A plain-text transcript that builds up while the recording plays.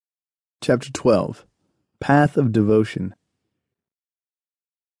Chapter 12. Path of Devotion.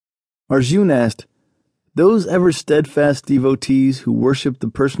 Arjun asked, "Those ever steadfast devotees who worship the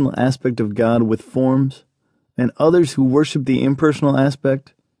personal aspect of God with forms, and others who worship the impersonal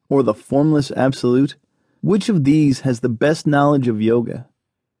aspect, or the formless absolute, which of these has the best knowledge of yoga?"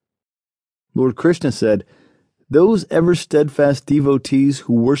 Lord Krishna said, "Those ever steadfast devotees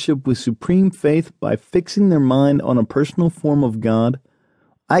who worship with supreme faith by fixing their mind on a personal form of God,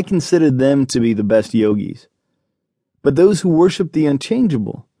 I consider them to be the best yogis. But those who worship the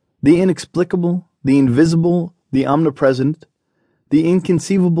unchangeable, the inexplicable, the invisible, the omnipresent, the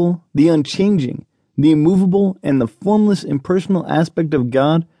inconceivable, the unchanging, the immovable, and the formless impersonal aspect of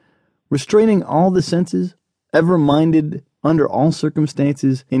God, restraining all the senses, ever minded, under all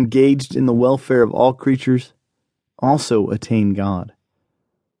circumstances, engaged in the welfare of all creatures, also attain God."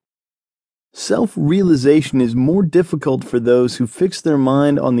 Self-realization is more difficult for those who fix their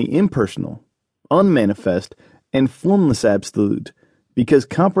mind on the impersonal, unmanifest, and formless absolute, because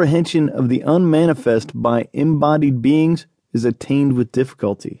comprehension of the unmanifest by embodied beings is attained with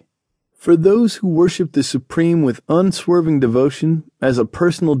difficulty. For those who worship the Supreme with unswerving devotion as a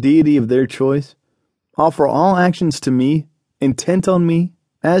personal deity of their choice, offer all actions to me, intent on me,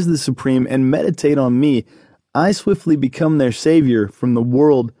 as the Supreme, and meditate on me, I swiftly become their savior from the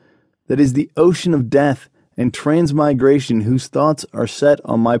world that is the ocean of death and transmigration, whose thoughts are set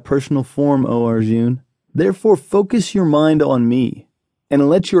on my personal form, O Arjun. Therefore focus your mind on me, and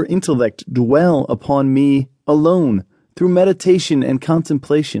let your intellect dwell upon me alone through meditation and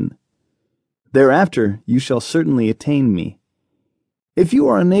contemplation. Thereafter you shall certainly attain me. If you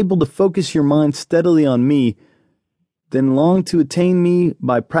are unable to focus your mind steadily on me, then long to attain me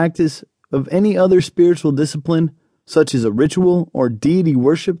by practice of any other spiritual discipline, such as a ritual or deity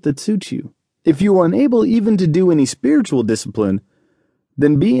worship that suits you. If you are unable even to do any spiritual discipline,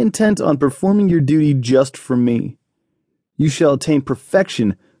 then be intent on performing your duty just for me. You shall attain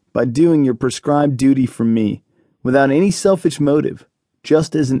perfection by doing your prescribed duty for me, without any selfish motive,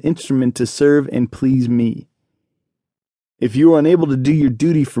 just as an instrument to serve and please me. If you are unable to do your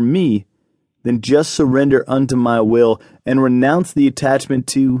duty for me, then just surrender unto my will and renounce the attachment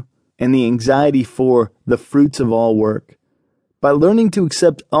to and the anxiety for the fruits of all work, by learning to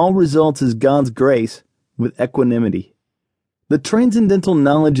accept all results as God's grace with equanimity. The transcendental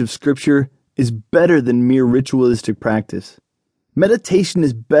knowledge of Scripture is better than mere ritualistic practice. Meditation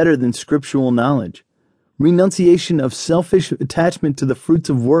is better than scriptural knowledge. Renunciation of selfish attachment to the fruits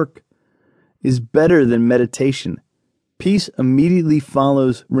of work is better than meditation. Peace immediately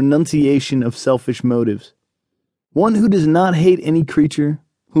follows renunciation of selfish motives. One who does not hate any creature,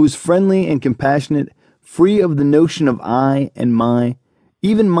 who is friendly and compassionate, free of the notion of I and my,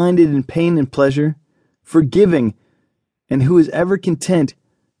 even-minded in pain and pleasure, forgiving, and who is ever content,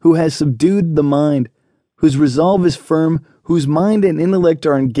 who has subdued the mind, whose resolve is firm, whose mind and intellect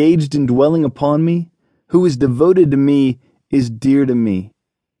are engaged in dwelling upon me, who is devoted to me, is dear to me.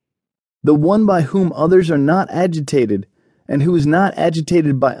 The one by whom others are not agitated, and who is not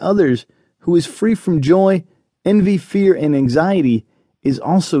agitated by others, who is free from joy, envy, fear, and anxiety, is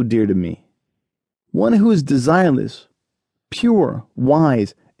also dear to me. One who is desireless, pure,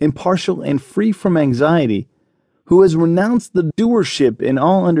 wise, impartial, and free from anxiety, who has renounced the doership in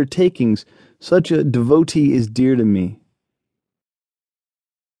all undertakings, such a devotee is dear to me.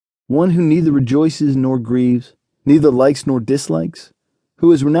 One who neither rejoices nor grieves, neither likes nor dislikes,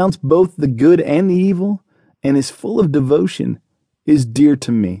 who has renounced both the good and the evil, and is full of devotion, is dear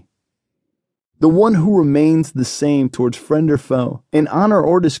to me. The one who remains the same towards friend or foe, in honor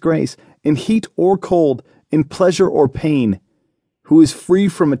or disgrace, in heat or cold, in pleasure or pain, who is free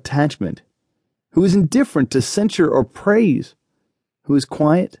from attachment, who is indifferent to censure or praise, who is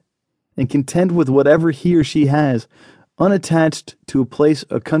quiet and content with whatever he or she has, unattached to a place,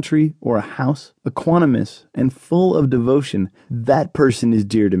 a country, or a house, equanimous and full of devotion, that person is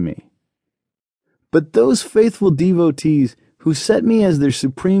dear to me. But those faithful devotees who set me as their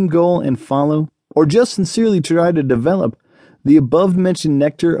supreme goal and follow, or just sincerely try to develop, the above-mentioned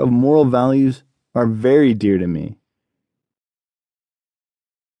nectar of moral values are very dear to me.